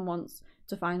 everyone wants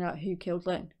to find out who killed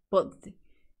Lynne, but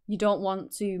you don't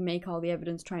want to make all the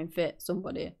evidence try and fit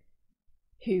somebody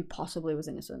who possibly was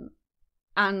innocent.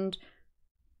 And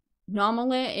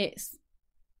normally, it's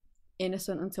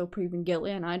innocent until proven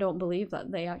guilty, and I don't believe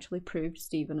that they actually proved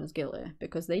Steven as guilty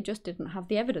because they just didn't have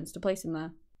the evidence to place him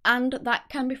there. And that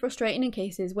can be frustrating in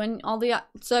cases when all the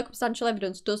circumstantial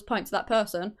evidence does point to that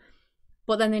person,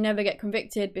 but then they never get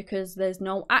convicted because there's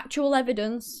no actual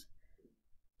evidence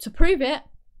to prove it.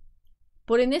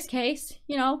 But in this case,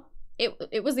 you know,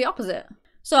 it was the opposite.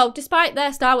 So despite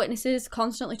their star witnesses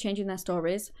constantly changing their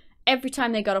stories, every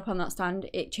time they got up on that stand,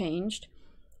 it changed.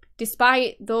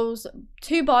 Despite those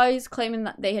 2 boys claiming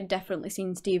that they had definitely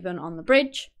seen Steven on the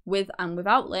bridge with and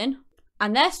without Lynne,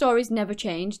 and their stories never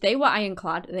changed. They were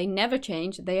ironclad. They never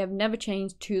changed. They have never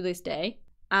changed to this day.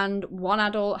 And one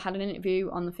adult had an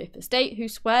interview on the 5th Estate who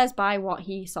swears by what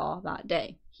he saw that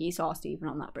day. He saw Steven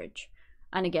on that bridge.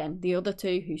 And again, the other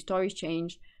 2 whose stories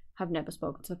changed have never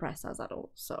spoken to the press as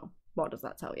adults. So what does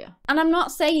that tell you? And I'm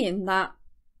not saying that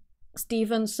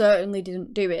Steven certainly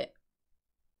didn't do it.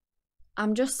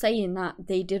 I'm just saying that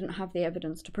they didn't have the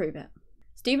evidence to prove it.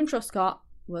 Steven Truscott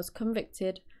was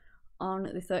convicted on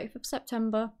the 30th of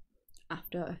September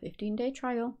after a 15-day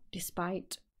trial,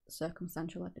 despite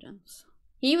circumstantial evidence.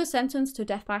 He was sentenced to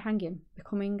death by hanging,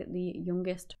 becoming the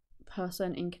youngest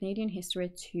person in Canadian history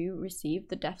to receive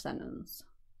the death sentence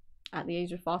at the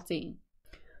age of 14.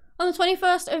 On the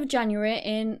 21st of January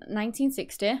in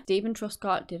 1960, Steven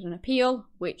Truscott did an appeal,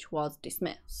 which was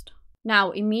dismissed.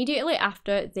 Now, immediately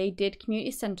after, they did commute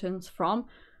his sentence from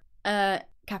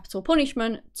capital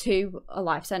punishment to a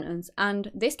life sentence.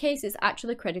 And this case is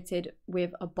actually credited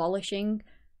with abolishing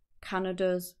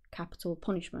Canada's capital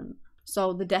punishment.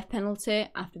 So the death penalty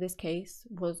after this case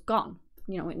was gone.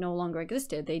 You know, it no longer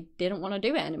existed. They didn't want to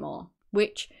do it anymore,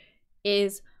 which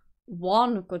is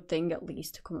one good thing at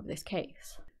least to come of this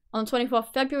case. On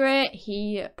 24th February,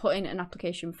 he put in an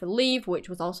application for leave, which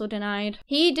was also denied.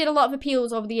 He did a lot of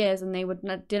appeals over the years and they were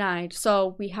denied.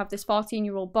 So we have this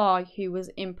 14-year-old boy who was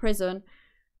in prison.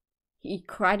 He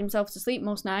cried himself to sleep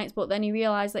most nights, but then he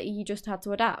realised that he just had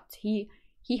to adapt. He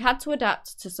had to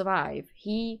adapt to survive.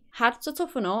 He had to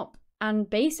toughen up and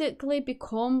basically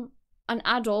become an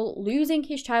adult, losing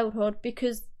his childhood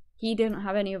because he didn't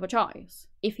have any other choice.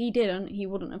 If he didn't, he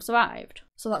wouldn't have survived.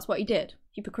 So that's what he did.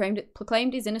 He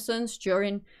proclaimed his innocence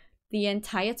during the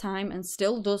entire time and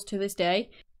still does to this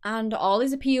day. And all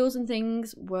his appeals and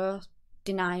things were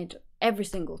denied every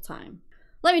single time.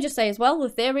 Let me just say as well, the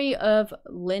theory of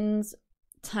Lynne's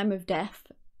time of death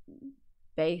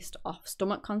based off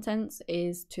stomach contents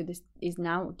is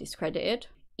now discredited.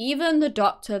 Even the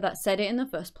doctor that said it in the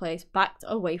first place backed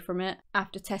away from it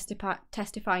after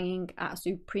testifying at a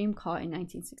Supreme Court in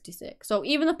 1966. So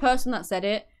even the person that said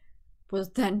it was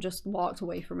then just walked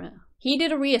away from it. He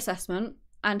did a reassessment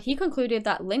and he concluded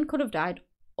that Lynne could have died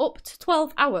up to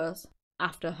 12 hours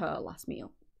after her last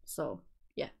meal. So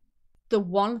yeah, the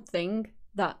one thing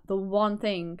that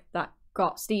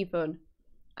got Steven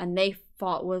and they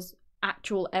thought was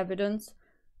actual evidence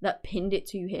that pinned it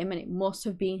to him, and it must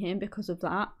have been him because of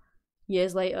that,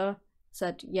 years later,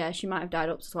 said, yeah, she might have died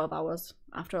up to 12 hours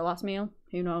after her last meal.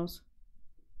 Who knows?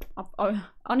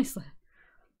 Honestly.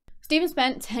 Steven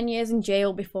spent 10 years in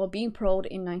jail before being paroled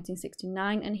in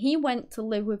 1969, and he went to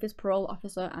live with his parole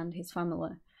officer and his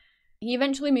family. He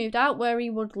eventually moved out where he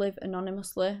would live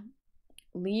anonymously,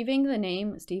 leaving the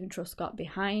name Steven Truscott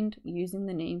behind, using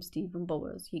the name Stephen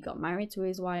Bowers. He got married to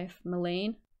his wife,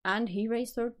 Melaine, and he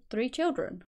raised their 3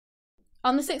 children.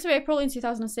 On the 6th of April in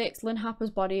 2006, Lynne Harper's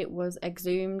body was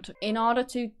exhumed in order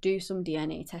to do some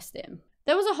DNA testing.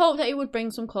 There was a hope that it would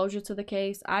bring some closure to the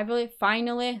case, either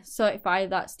finally certify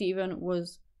that Steven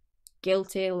was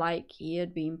guilty like he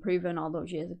had been proven all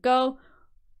those years ago,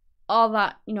 or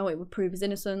that, you know, it would prove his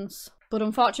innocence. But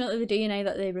unfortunately, the DNA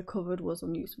that they recovered was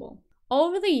unusable.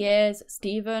 Over the years,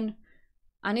 Steven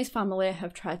and his family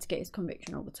have tried to get his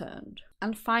conviction overturned.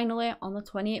 And finally, on the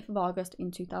 28th of August in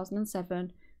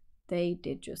 2007, they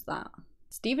did just that.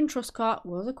 Steven Truscott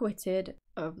was acquitted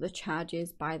of the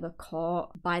charges by the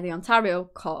Ontario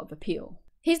Court of Appeal.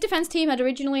 His defence team had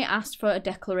originally asked for a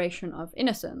declaration of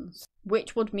innocence,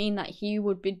 which would mean that he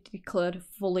would be declared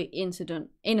fully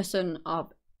innocent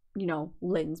of, you know,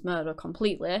 Lynne's murder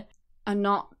completely, and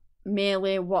not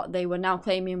merely what they were now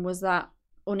claiming was that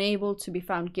unable to be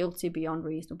found guilty beyond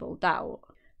reasonable doubt.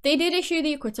 They did issue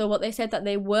the acquittal, but they said that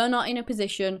they were not in a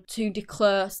position to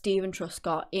declare Steven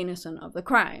Truscott innocent of the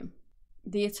crime.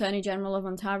 The Attorney General of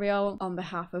Ontario, on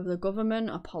behalf of the government,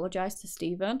 apologised to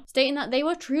Steven, stating that they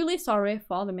were truly sorry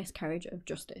for the miscarriage of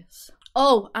justice.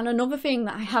 Oh, and another thing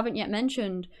that I haven't yet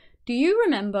mentioned. Do you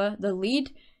remember the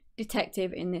lead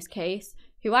detective in this case,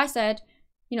 who I said,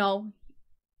 you know,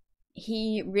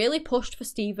 he really pushed for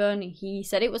Steven, he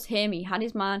said it was him, he had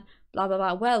his man, blah blah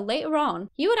blah. Well, later on,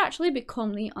 he would actually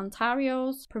become the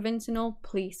Ontario's Provincial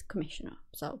Police Commissioner.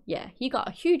 So yeah, he got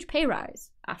a huge pay rise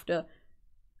after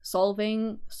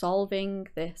solving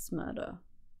this murder.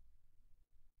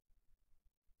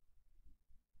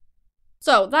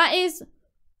 So that is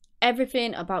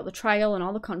everything about the trial and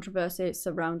all the controversy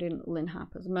surrounding Lynne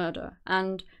Harper's murder.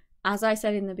 And as I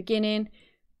said in the beginning,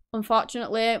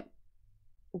 unfortunately,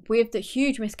 with the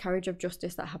huge miscarriage of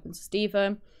justice that happened to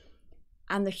Steven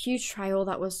and the huge trial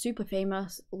that was super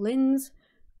famous, Lynne's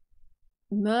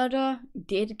murder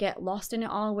did get lost in it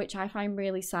all, which I find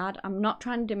really sad. I'm not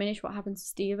trying to diminish what happened to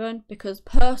Steven, because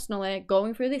personally,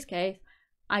 going through this case,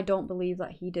 I don't believe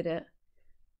that he did it.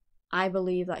 I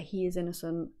believe that he is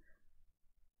innocent.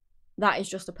 That is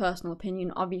just a personal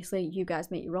opinion. Obviously, you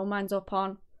guys make your own minds up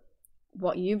on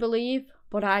what you believe,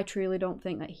 but I truly don't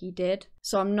think that he did.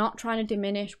 So I'm not trying to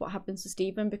diminish what happens to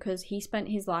Steven, because he spent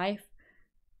his life,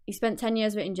 he spent 10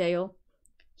 years of it in jail.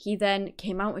 He then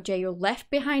came out of jail, left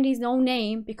behind his own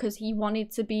name because he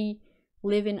wanted to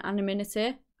live in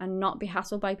anonymity and not be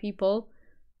hassled by people.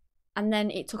 And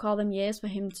then it took all them years for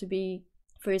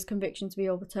his conviction to be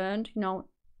overturned. You know,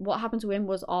 what happened to him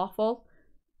was awful.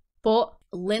 But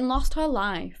Lynne lost her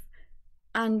life.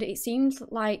 And it seems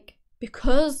like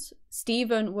because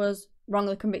Steven was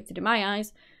wrongly convicted in my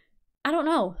eyes, I don't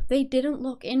know, they didn't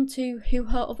look into who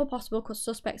her other possible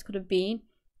suspects could have been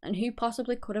and who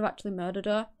possibly could have actually murdered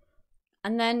her.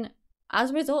 And then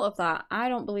As a result of that, I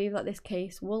don't believe that this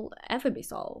case will ever be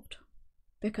solved,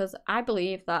 because I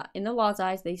believe that in the law's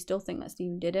eyes, they still think that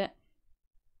Steven did it.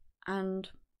 And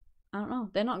I don't know,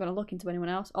 they're not going to look into anyone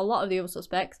else. A lot of the other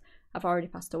suspects have already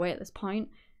passed away at this point,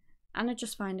 and I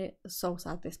just find it so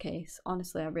sad, this case.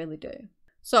 Honestly, I really do.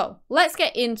 So let's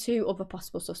get into other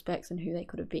possible suspects and who they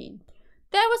could have been.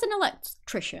 There was an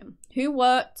electrician who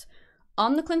worked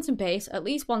on the Clinton base at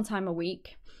least one time a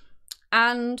week,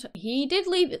 and he did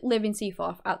live in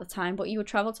Seaforth at the time, but he would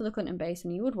travel to the Clinton base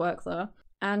and he would work there.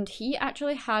 And he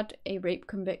actually had a rape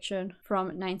conviction from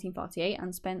 1948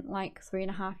 and spent like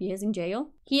 3.5 years in jail.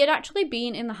 He had actually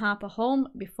been in the Harper home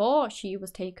before she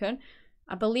was taken.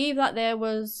 I believe that there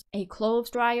was a clothes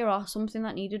dryer or something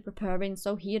that needed repairing,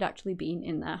 so he had actually been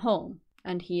in their home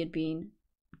and he had been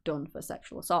done for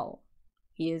sexual assault.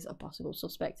 He is a possible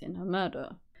suspect in her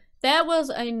murder. There was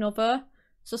another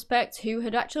suspect who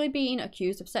had actually been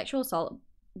accused of sexual assault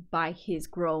by his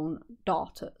grown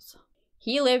daughters.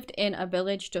 He lived in a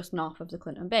village just north of the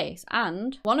Clinton base,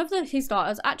 and one of his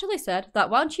daughters actually said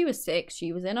that while she was 6,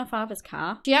 she was in her father's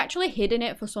car. She actually hid in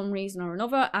it for some reason or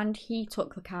another, and he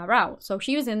took the car out. So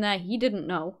she was in there, he didn't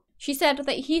know. She said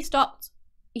that he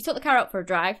took the car out for a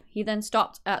drive. He then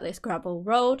stopped at this gravel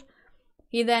road.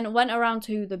 He then went around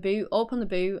to the boot, opened the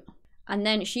boot, and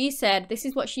then she said, this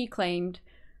is what she claimed,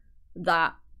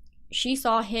 that she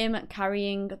saw him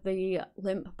carrying the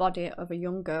limp body of a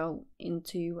young girl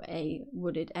into a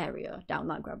wooded area down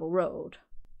that gravel road.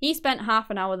 He spent half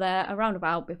an hour there, a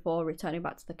roundabout, before returning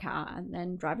back to the car and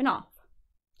then driving off.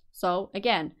 So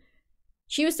again,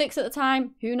 she was 6 at the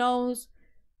time. Who knows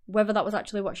whether that was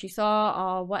actually what she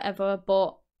saw or whatever,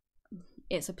 but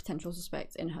it's a potential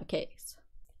suspect in her case.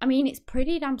 I mean, it's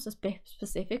pretty damn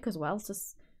specific as well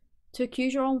to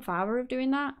accuse your own father of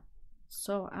doing that.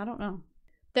 So I don't know.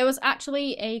 There was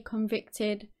actually a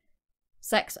convicted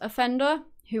sex offender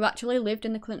who actually lived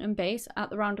in the Clinton base at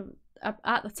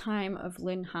the time of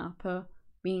Lynne Harper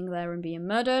being there and being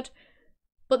murdered.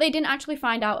 But they didn't actually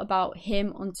find out about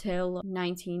him until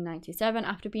 1997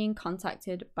 after being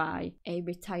contacted by a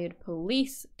retired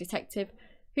police detective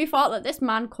who thought that this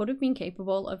man could have been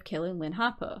capable of killing Lynne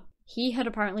Harper. He had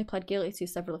apparently pled guilty to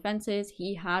several offences.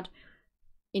 He had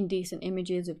indecent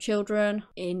images of children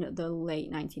in the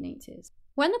late 1980s.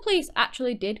 When the police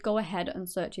actually did go ahead and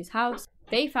search his house,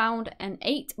 they found an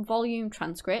 8-volume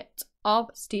transcript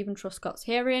of Steven Truscott's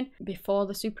hearing before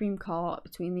the Supreme Court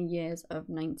between the years of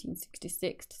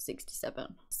 1966 to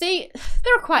 67. See,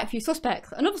 there are quite a few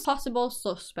suspects. Another possible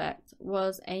suspect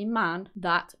was a man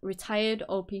that retired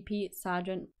OPP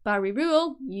Sergeant Barry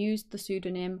Rule used the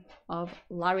pseudonym of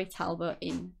Larry Talbot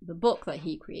in the book that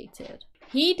he created.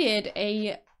 He did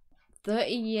a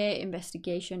 30-year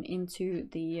investigation into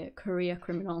the career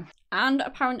criminal and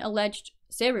apparent alleged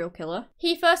serial killer.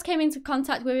 He first came into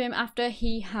contact with him after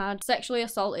he had sexually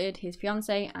assaulted his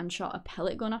fiancée and shot a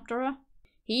pellet gun after her.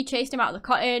 He chased him out of the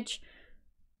cottage,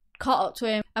 caught up to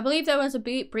him. I believe there was a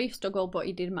brief struggle, but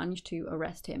he did manage to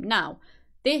arrest him. Now,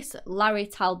 this Larry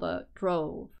Talbot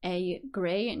drove a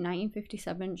grey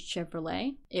 1957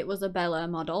 Chevrolet. It was a Bel Air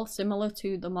model, similar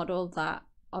to the model that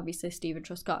obviously Steven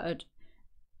Truscott had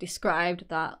described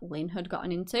that Lynne had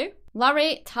gotten into.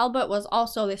 Larry Talbot was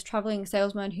also this travelling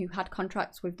salesman who had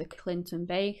contracts with the Clinton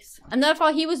base, and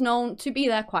therefore he was known to be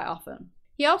there quite often.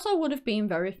 He also would have been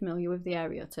very familiar with the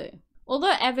area too.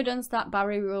 Other evidence that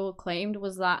Barry Rule claimed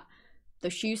was that the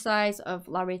shoe size of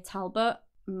Larry Talbot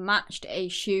matched a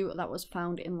shoe that was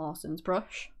found in Lawson's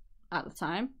brush at the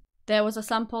time. There was a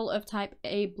sample of type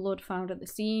A blood found at the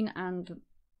scene, and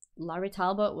Larry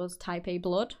Talbot was type A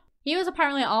blood. He was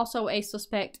apparently also a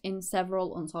suspect in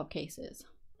several unsolved cases.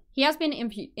 He has been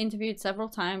interviewed several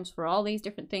times for all these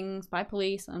different things by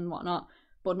police and whatnot,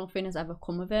 but nothing has ever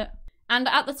come of it. And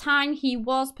at the time, he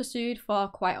was pursued for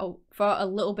a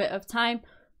little bit of time,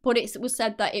 but it was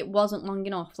said that it wasn't long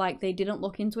enough. Like, they didn't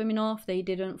look into him enough, they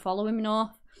didn't follow him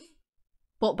enough.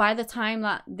 But by the time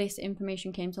that this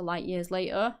information came to light years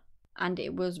later, and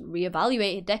it was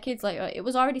reevaluated decades later, it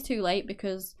was already too late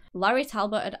because Larry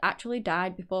Talbot had actually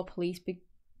died before police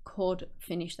could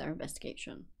finish their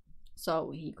investigation.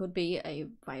 So he could be a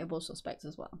viable suspect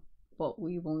as well. But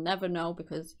we will never know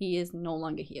because he is no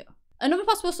longer here. Another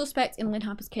possible suspect in Lynne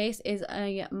Harper's case is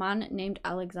a man named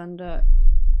Alexander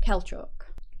Kelchuk.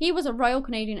 He was a Royal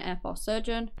Canadian Air Force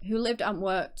surgeon who lived and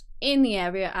worked in the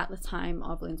area at the time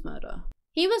of Lynne's murder.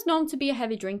 He was known to be a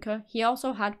heavy drinker. He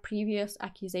also had previous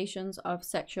accusations of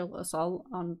sexual assault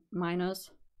on minors,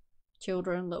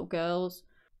 children, little girls.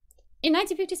 In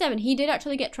 1957, he did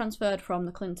actually get transferred from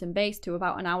the Clinton base to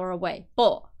about an hour away,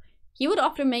 but He would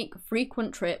often make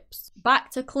frequent trips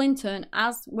back to Clinton,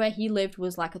 as where he lived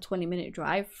was like a 20-minute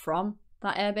drive from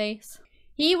that airbase.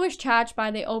 He was charged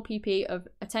by the OPP of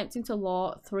attempting to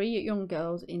lure 3 young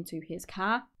girls into his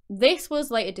car. This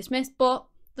was later dismissed, but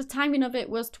the timing of it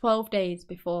was 12 days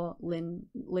before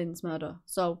Lynne's murder.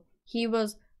 So he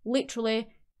was literally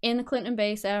in the Clinton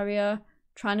base area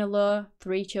trying to lure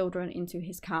 3 children into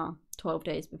his car 12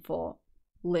 days before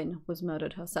Lynne was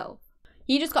murdered herself.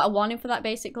 He just got a warning for that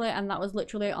basically, and that was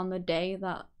literally on the day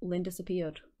that Lynne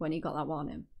disappeared when he got that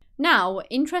warning. Now,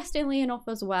 interestingly enough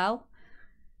as well,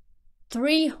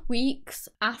 3 weeks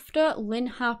after Lynne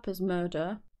Harper's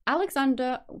murder,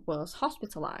 Alexander was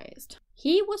hospitalized.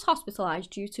 He was hospitalized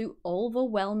due to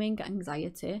overwhelming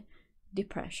anxiety,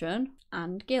 depression,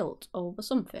 and guilt over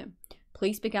something.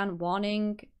 Police began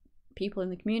warning people in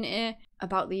the community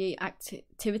about the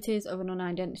activities of an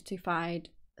unidentified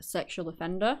sexual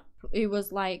offender who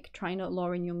was like trying to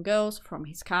lure in young girls from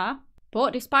his car.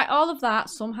 But despite all of that,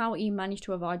 somehow he managed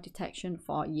to avoid detection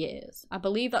for years. I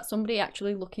believe that somebody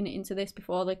actually looking into this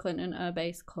before the Clinton Air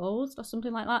Base closed or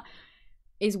something like that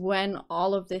is when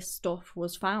all of this stuff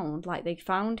was found. Like, they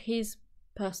found his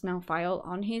personnel file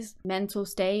on his mental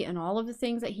state and all of the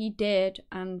things that he did,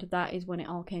 and that is when it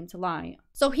all came to light.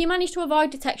 So he managed to avoid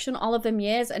detection all of them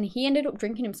years, and he ended up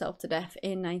drinking himself to death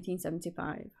in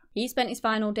 1975. He spent his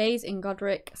final days in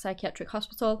Godric Psychiatric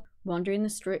Hospital,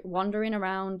 wandering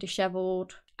around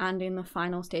disheveled and in the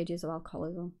final stages of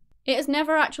alcoholism. It has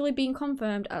never actually been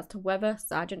confirmed as to whether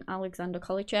Sergeant Alexander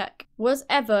Kolicek was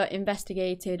ever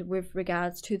investigated with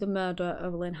regards to the murder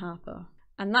of Lynne Harper.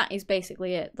 And that is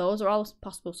basically it. Those are all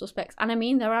possible suspects. And I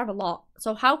mean, there are a lot.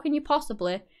 So how can you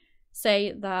possibly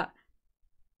say that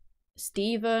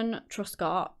Steven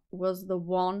Truscott was the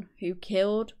one who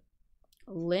killed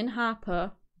Lynne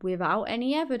Harper without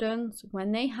any evidence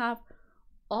when they have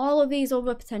all of these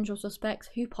other potential suspects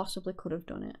who possibly could have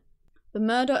done it? The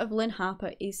murder of Lynne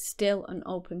Harper is still an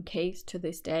open case to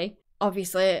this day.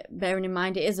 Obviously, bearing in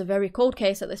mind it is a very cold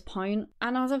case at this point,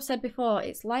 and as I've said before,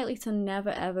 it's likely to never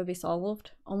ever be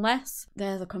solved unless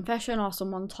there's a confession or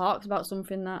someone talks about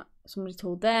something that somebody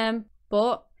told them.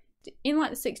 But in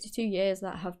like the 62 years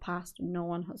that have passed, no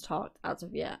one has talked as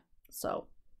of yet. So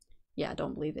yeah, I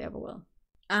don't believe they ever will.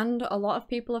 And a lot of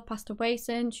people have passed away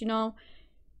since, you know.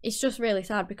 It's just really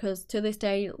sad because to this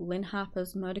day, Lynne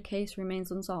Harper's murder case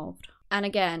remains unsolved. And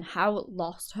again, how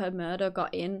lost her murder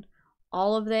got in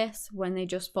all of this when they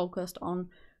just focused on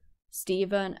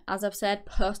Steven. As I've said,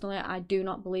 personally, I do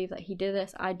not believe that he did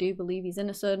this. I do believe he's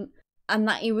innocent and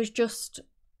that he was just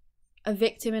a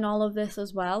victim in all of this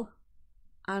as well.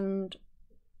 And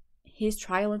his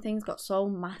trial and things got so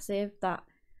massive that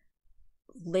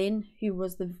Lynne, who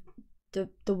was the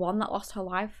one that lost her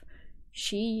life,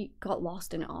 she got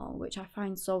lost in it all, which I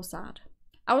find so sad.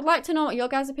 I would like to know what your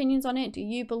guys' opinions on it. Do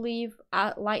you believe,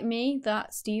 like me,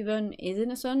 that Steven is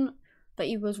innocent, that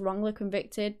he was wrongly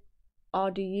convicted,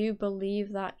 or do you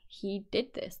believe that he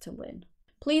did this to Lynne?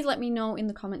 Please let me know in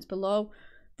the comments below.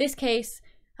 This case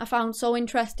I found so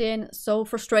interesting, so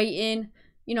frustrating,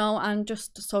 you know, and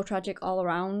just so tragic all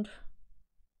around.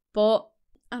 But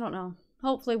I don't know.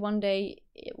 Hopefully one day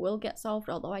it will get solved,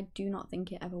 although I do not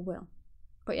think it ever will.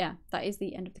 But yeah, that is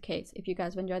the end of the case. If you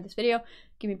guys have enjoyed this video,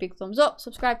 give me a big thumbs up,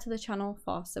 subscribe to the channel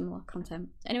for similar content.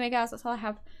 Anyway guys, that's all I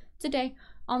have today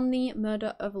on the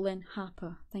murder of Lynne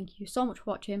Harper. Thank you so much for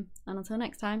watching, and until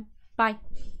next time, bye.